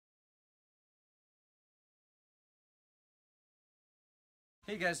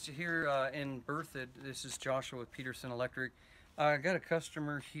Hey guys, here in Berthoud. This is Joshua with Peterson Electric. I got a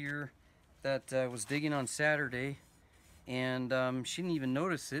customer here that was digging on Saturday, and she didn't even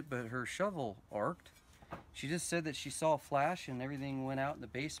notice it, but her shovel arced. She just said that she saw a flash and everything went out in the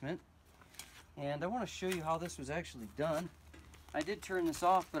basement. And I want to show you how this was actually done. I did turn this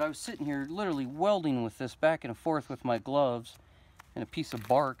off, but I was sitting here literally welding with this back and forth with my gloves and a piece of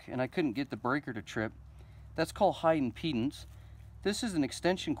bark, and I couldn't get the breaker to trip. That's called high impedance. This is an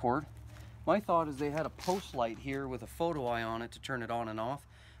extension cord. My thought is they had a post light here with a photo eye on it to turn it on and off.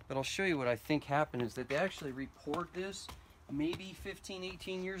 But I'll show you what I think happened is that they actually report this maybe 15,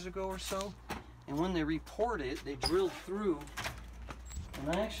 18 years ago or so. And when they report it, they drilled through,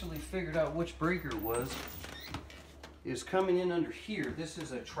 and I actually figured out which breaker it was. Is coming in under here. This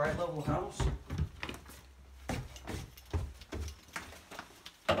is a tri-level house.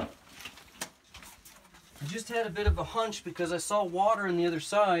 I just had a bit of a hunch because I saw water on the other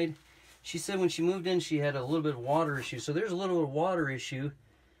side. She said when she moved in she had a little bit of water issue. So there's a little bit of water issue.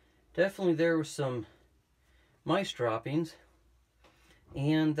 Definitely there was some mice droppings.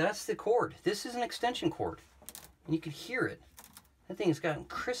 And that's the cord. This is an extension cord. And you can hear it. That thing has gotten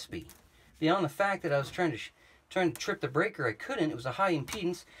crispy. Beyond the fact that I was trying to trip the breaker, I couldn't. It was a high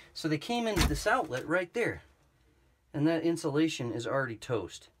impedance. So they came into this outlet right there. And that insulation is already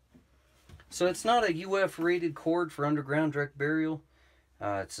toast. So it's not a UF rated cord for underground direct burial.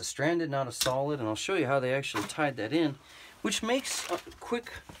 It's a stranded, not a solid, and I'll show you how they actually tied that in, which makes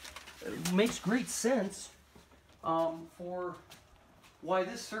makes great sense for why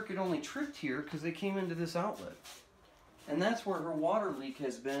this circuit only tripped here, because they came into this outlet. And that's where her water leak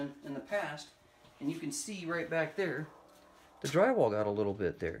has been in the past, and you can see right back there, the drywall got a little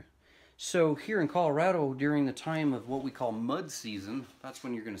bit there. So here in Colorado, during the time of what we call mud season, that's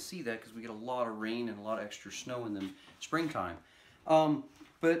when you're going to see that, because we get a lot of rain and a lot of extra snow in the springtime.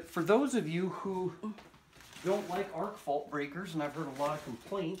 But for those of you who don't like arc fault breakers, and I've heard a lot of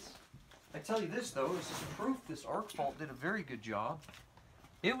complaints, I tell you this though, this is proof this arc fault did a very good job.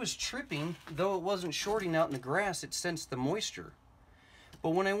 It was tripping, though it wasn't shorting out in the grass, it sensed the moisture.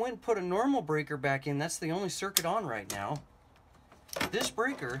 But when I went and put a normal breaker back in, that's the only circuit on right now, this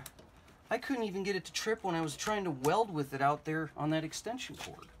breaker, I couldn't even get it to trip when I was trying to weld with it out there on that extension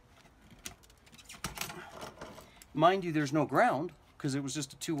cord. Mind you, there's no ground because it was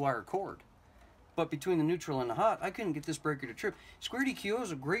just a 2-wire cord. But between the neutral and the hot, I couldn't get this breaker to trip. Square DQO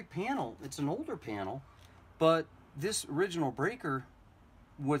is a great panel. It's an older panel, but this original breaker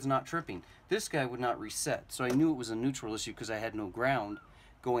was not tripping. This guy would not reset, so I knew it was a neutral issue because I had no ground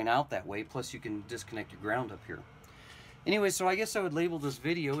going out that way. Plus, you can disconnect your ground up here. Anyway, so I guess I would label this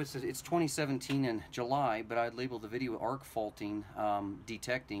video, it's 2017 in July, but I'd label the video arc faulting,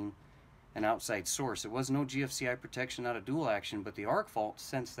 detecting an outside source. It was no GFCI protection, not a dual action, but the arc fault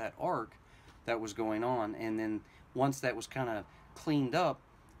sensed that arc that was going on, and then once that was kind of cleaned up,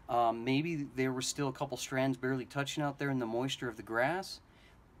 maybe there were still a couple strands barely touching out there in the moisture of the grass.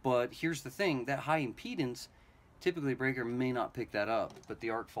 But here's the thing, that high impedance, typically a breaker may not pick that up, but the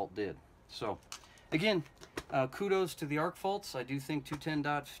arc fault did. So again, kudos to the arc faults. I do think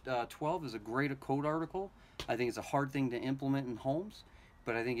 210.12 is a great code article. I think it's a hard thing to implement in homes,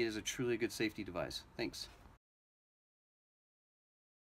 but I think it is a truly good safety device. Thanks.